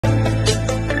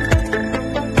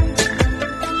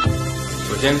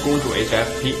间公主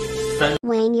HFP 3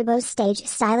 Wang Yibo's stage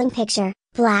styling picture,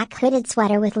 black hooded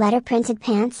sweater with letter printed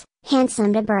pants,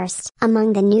 handsome to burst.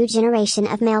 Among the new generation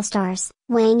of male stars,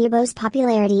 Wang Yibo's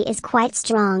popularity is quite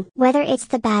strong. Whether it's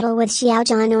the battle with Xiao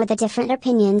Zhan or the different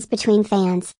opinions between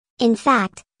fans. In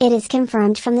fact, it is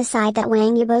confirmed from the side that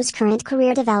Wang Yibo's current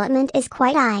career development is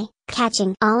quite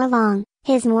eye-catching. All along,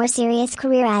 his more serious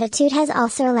career attitude has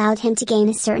also allowed him to gain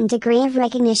a certain degree of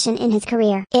recognition in his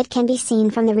career. It can be seen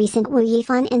from the recent Wu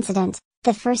Yifan incident.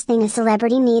 The first thing a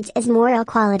celebrity needs is moral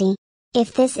quality.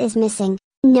 If this is missing,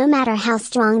 no matter how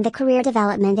strong the career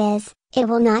development is, it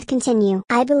will not continue.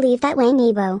 I believe that Wang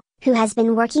Yibo, who has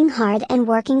been working hard and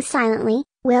working silently,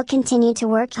 will continue to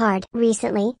work hard.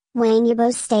 Recently, Wang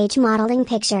Yibo's stage modeling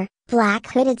picture, black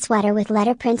hooded sweater with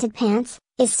letter printed pants,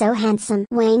 is so handsome.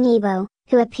 Wang Yibo,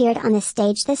 who appeared on the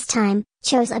stage this time,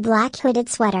 chose a black hooded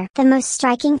sweater. The most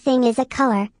striking thing is a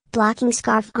color blocking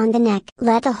scarf on the neck.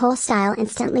 Let the whole style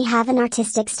instantly have an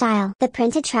artistic style. The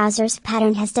printed trousers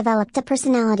pattern has developed a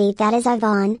personality that is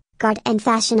avant-garde and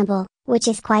fashionable, which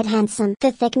is quite handsome.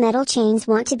 The thick metal chains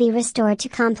want to be restored to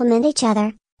complement each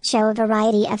other, show a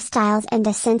variety of styles and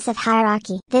a sense of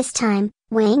hierarchy. This time,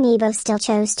 Wang Yibo still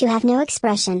chose to have no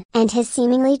expression, and his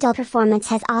seemingly dull performance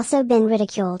has also been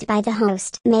ridiculed by the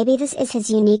host. Maybe this is his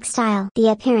unique style. The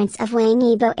appearance of Wang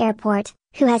Yibo Airport,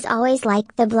 who has always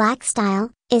liked the black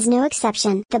style, is no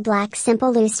exception. The black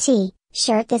simple loose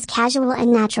t-shirt is casual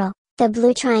and natural. The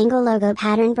blue triangle logo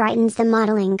pattern brightens the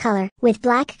modeling color. With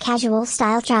black casual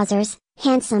style trousers,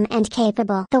 handsome and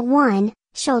capable. The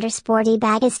one-shoulder sporty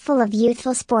bag is full of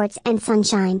youthful sports and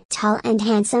sunshine. Tall and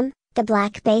handsome, the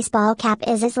black baseball cap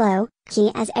is as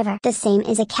low-key as ever. The same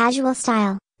is a casual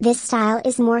style. This style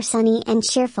is more sunny and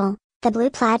cheerful. The blue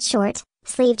plaid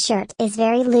short-sleeved shirt is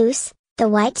very loose. The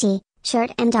white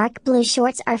t-shirt and dark blue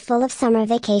shorts are full of summer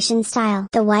vacation style.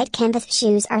 The white canvas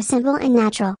shoes are simple and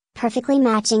natural, perfectly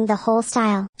matching the whole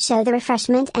style. Show the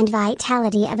refreshment and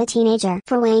vitality of a teenager.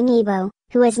 For Wang Yibo,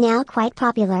 who is now quite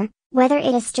popular, whether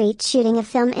it is street shooting of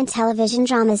film and television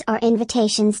dramas or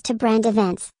invitations to brand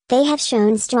events, they have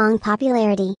shown strong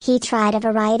popularity. He tried a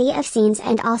variety of scenes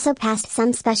and also passed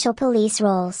some special police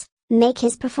roles. Make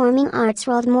his performing arts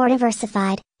world more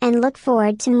diversified, and look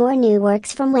forward to more new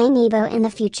works from Wang Yibo in the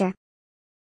future.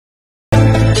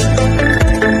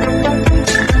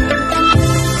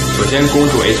 首间公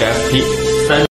主 HFP